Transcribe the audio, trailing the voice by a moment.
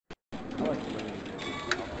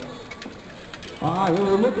What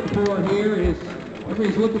we're looking for here is,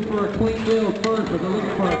 everybody's looking for a clean build first, but they're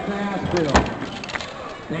looking for a fast build.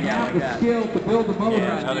 They have the skill to build the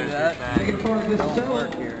motor. Taking part of this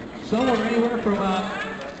somewhere anywhere from,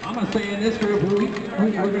 I'm going to say in this group, we're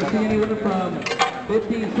going to see anywhere from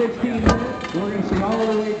 15, 16 minutes. We're going to see all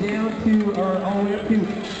the way down to, or all the way up to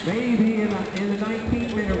maybe in the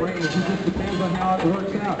 19-minute range. It just depends on how it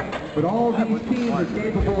works out. But all of these teams are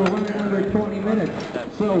capable of running under 20 minutes.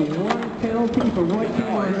 So one penalty for one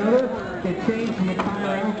team or another can change the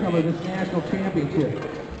entire outcome of this national championship.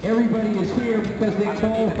 Everybody is here because they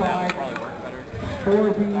qualified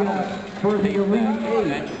for the Elite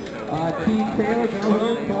Eight. Team Taylor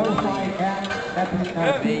qualified at the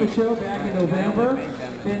FIBA show back in November,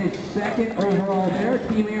 finished second overall there.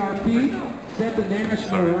 Team ARP set the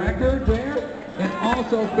national record there, and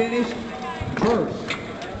also finished first.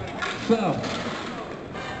 So,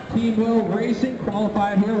 Team Will Racing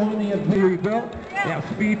qualified here, one they have rebuilt. They have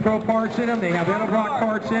Speed Pro parts in them, they have Edelbrock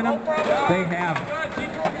parts in them, they have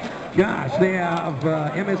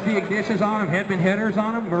MSD ignitions on them, Hedman headers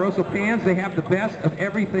on them, Moroso pans. They have the best of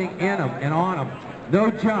everything in them and on them. No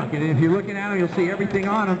junk, and if you're looking at them, you'll see everything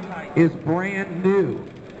on them is brand new.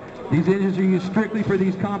 These engines are used strictly for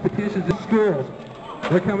these competitions at schools.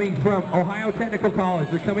 They're coming from Ohio Technical College,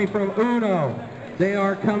 they're coming from UNO, they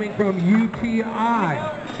are coming from UTI,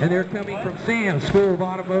 and they're coming from SAM, School of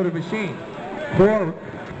Automotive Machine. Four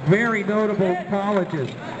very notable colleges,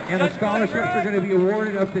 and the scholarships are going to be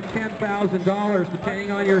awarded up to $10,000 depending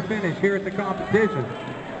on your finish here at the competition.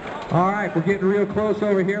 All right, we're getting real close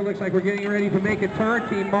over here. Looks like we're getting ready to make a turn.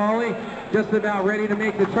 Team Molly just about ready to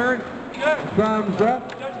make the turn. Thumbs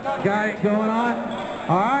up. Got it going on.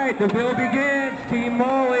 All right, the build begins. Team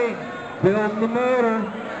Molly building the motor.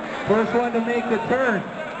 First one to make the turn.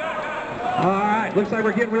 All right, looks like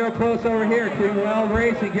we're getting real close over here. Team Well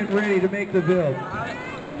Racing getting ready to make the build.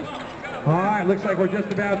 All right, looks like we're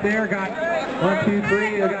just about there. Got 1, 2,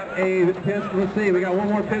 3. We got a piston. Let's see, we got one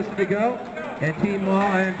more piston to go. And Team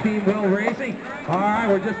Will Racing. All right,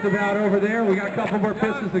 we're just about over there. We got a couple more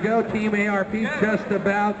pistons to go. Team ARP just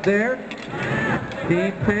about there.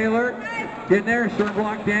 Team Taylor getting there. Short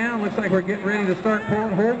block down. Looks like we're getting ready to start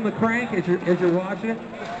pulling, holding the crank as you're watching it.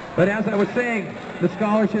 But as I was saying, the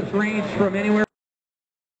scholarships range from anywhere.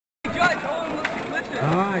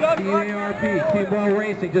 Alright, Team ARP, Team Well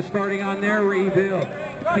Racing just starting on their rebuild.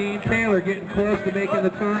 Team Taylor getting close to making the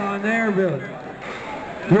turn on their build.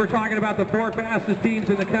 We're talking about the four fastest teams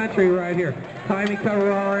in the country right here. Timing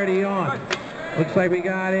cover already on. Looks like we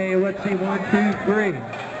got a, let's see, 1, 2, 3.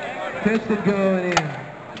 Piston going in.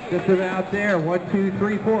 Just about there. 1, 2,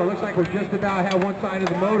 3, 4. Looks like we're just about have one side of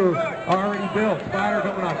the motor already built. Spider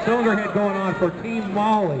going on. Cylinder head going on for Team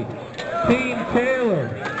Molly. Team Taylor.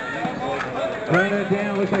 Running it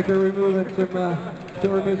down, looks like they're removing some,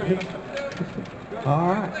 all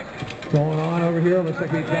right, going on over here, looks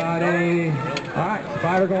like we've got a, all right,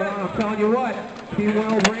 Spider going on. I'm telling you what, Team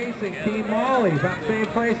Well Racing, Team Molly, about the same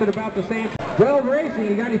place at about the same. Well Racing,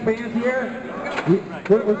 you got any fans here?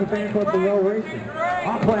 What was the fan club for Well Racing?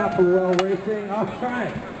 I'll clap for Well Racing. All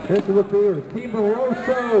right, this is the Brewers. Team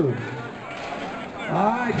Moroso.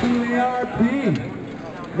 All right, Team ARP.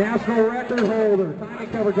 National record holder, timing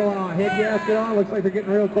cover going on, head gasket on, looks like they're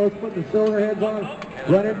getting real close, putting the cylinder heads on,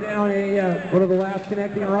 running down one of the last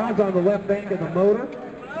connecting rods on the left bank of the motor.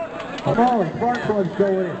 Molly, spark plugs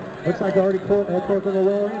going in. Looks like already torquing the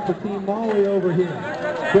lower end for Team Molly over here.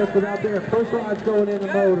 Just about there, push rods going in the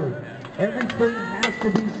motor. Everything has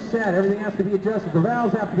to be set, everything has to be adjusted. The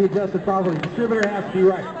valves have to be adjusted properly, the distributor has to be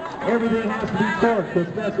right. Everything has to be torqued to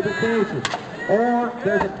specifications, or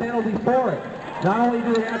there's a penalty for it. Not only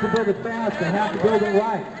do they have to build it fast, they have to build it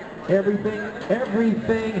right.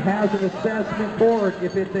 Everything has an assessment for it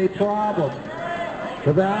if it's a problem.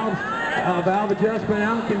 The valve adjustment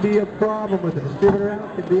out can be a problem with it. The distributor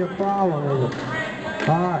out can be a problem with it.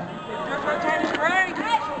 All right.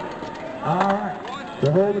 All right.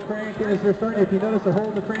 They're holding the crank as they're starting. If you notice, they're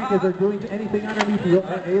holding the crank as they're doing anything underneath the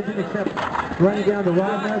engine except running down the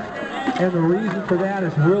rod nuts. And the reason for that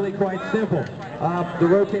is really quite simple. The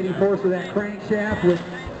rotating force of that crankshaft would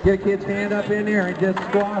get a kid's hand up in there and just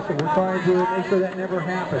squash it. We're trying to make sure that never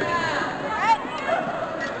happens.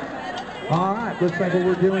 All right, looks like what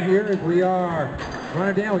we're doing here is we are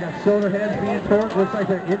running down. We got cylinder heads being torqued. Looks like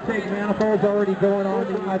the intake manifold's already going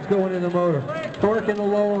on. The rods going in the motor. Torquing the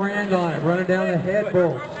lower end on it. Running down the head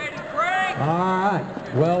bolts. All right,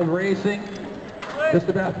 Well Racing. Just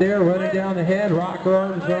about there, running down the head, rocker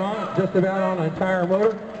arms are on, just about on the entire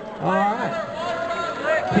motor. All right.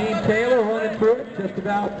 Team Taylor running through it, just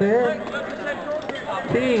about there.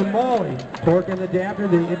 Team Molly, torque in the adapter,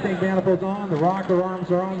 the intake manifold's on, the rocker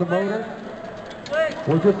arms are on the motor.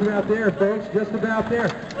 We're just about there, folks, just about there.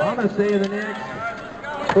 I'm going to say in the next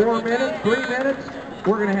 4 minutes, 3 minutes,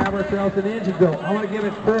 we're going to have ourselves an engine built. I want to give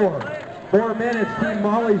it 4 minutes. Team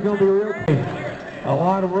Molly's going to be real quick. A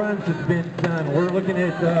lot of runs has been done. We're looking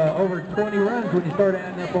at over 20 runs when you start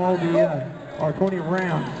adding up all the, or 20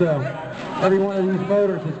 rounds. So every one of these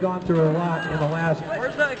motors has gone through a lot in the last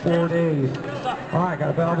 4 days. All right, got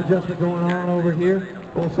a valve adjustment going on over here.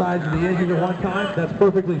 Both sides of the engine at one time. That's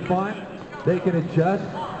perfectly fine. They can adjust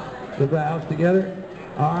the valves together.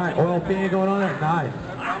 All right, oil pan going on there. Nice.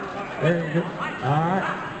 There you go. All right.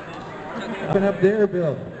 Up and up there,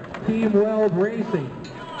 Bill. Team Weld Racing.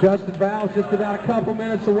 Justin Valve's just about a couple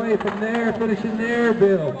minutes away from there, finishing their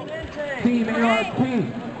build. Team ARP,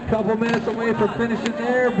 couple minutes away from finishing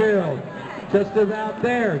their build. Just about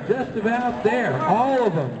there, just about there. All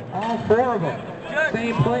of them, all 4 of them.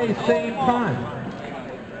 Same place, same time.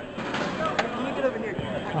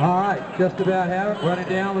 All right, just about have it. Run it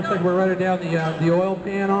down. Looks like we're running down the oil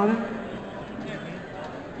pan on it.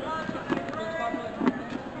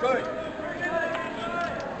 Good.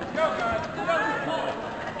 Let's go, guys.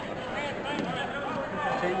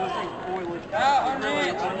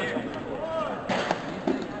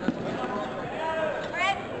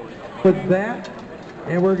 With that,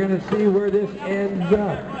 and we're going to see where this ends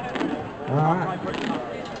up. All right.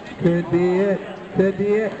 Could be it. Could be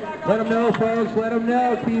it. Let them know, folks. Let them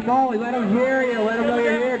know. Team Molly, let them hear you. Let them know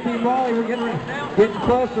you're here. Team Molly, we're getting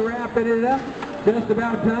close to wrapping it up. Just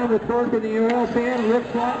about done with torquing the oil pan,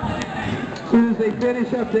 looks like. As soon as they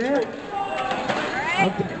finish up there.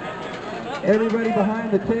 Okay. Everybody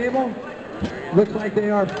behind the table. Looks like they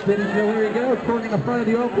are finishing. There we go. Torquing the front of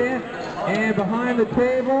the oil pan. And behind the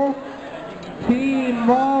table, Team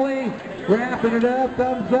Molly wrapping it up.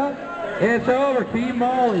 Thumbs up. It's over. Team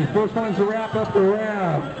Molly, first ones to wrap up the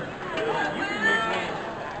round.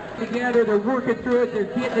 Together, they're working through it, they're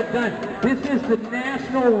getting it done. This is the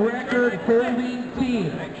national record holding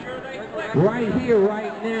team. Right here,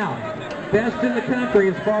 right now. Best in the country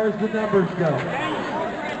as far as the numbers go.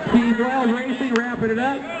 Team Weld Racing wrapping it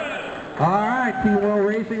up. All right, Team Weld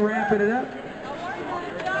Racing wrapping it up.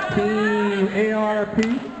 Team ARP.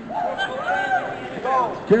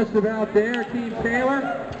 Just about there. Team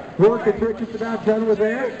Taylor. Working through it, just about done with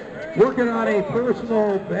there. Working on a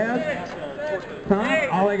personal best time.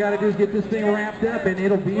 All they got to do is get this thing wrapped up and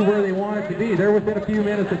it'll be where they want it to be. They're within a few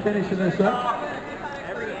minutes of finishing this up.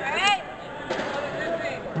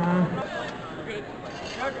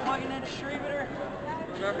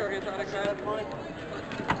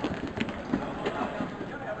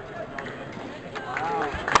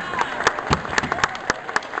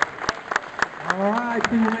 All right,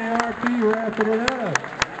 Team ARP wrapping it up.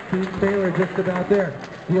 Team Taylor just about there.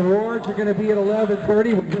 The awards are going to be at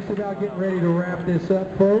 11:30. We're just about getting ready to wrap this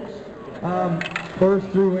up, folks.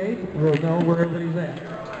 1st through 8th, we'll know where everybody's at.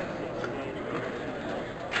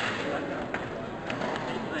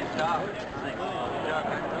 Nice job.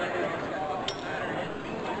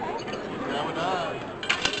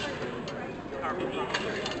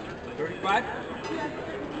 35?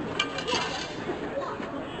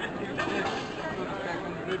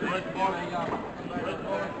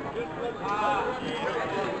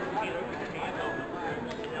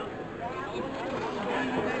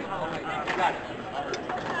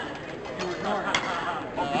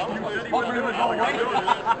 Y'all got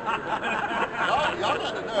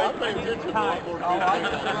to know. I'm paying attention to a lot more. I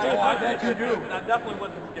bet you do. I definitely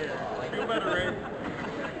wasn't scared. Feel better, Ray.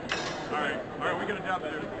 All right, we got a job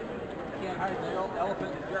to do. Can't hide the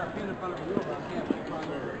elephant and grab a peanut butter and wheel, but I can't keep on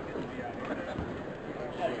there.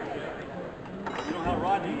 You know how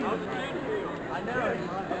Rodney is. I know.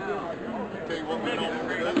 Tell you what, man,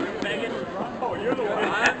 Megan. Oh, you're the one.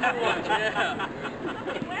 I'm the one, yeah.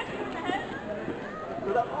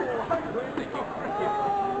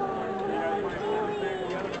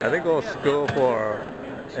 I think go to school for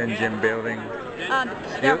engine building.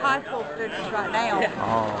 They're high school students right now.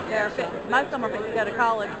 Oh. Most of them are going to go to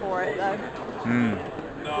college for it, though. Hmm.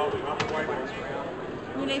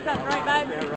 You need something to drink, babe?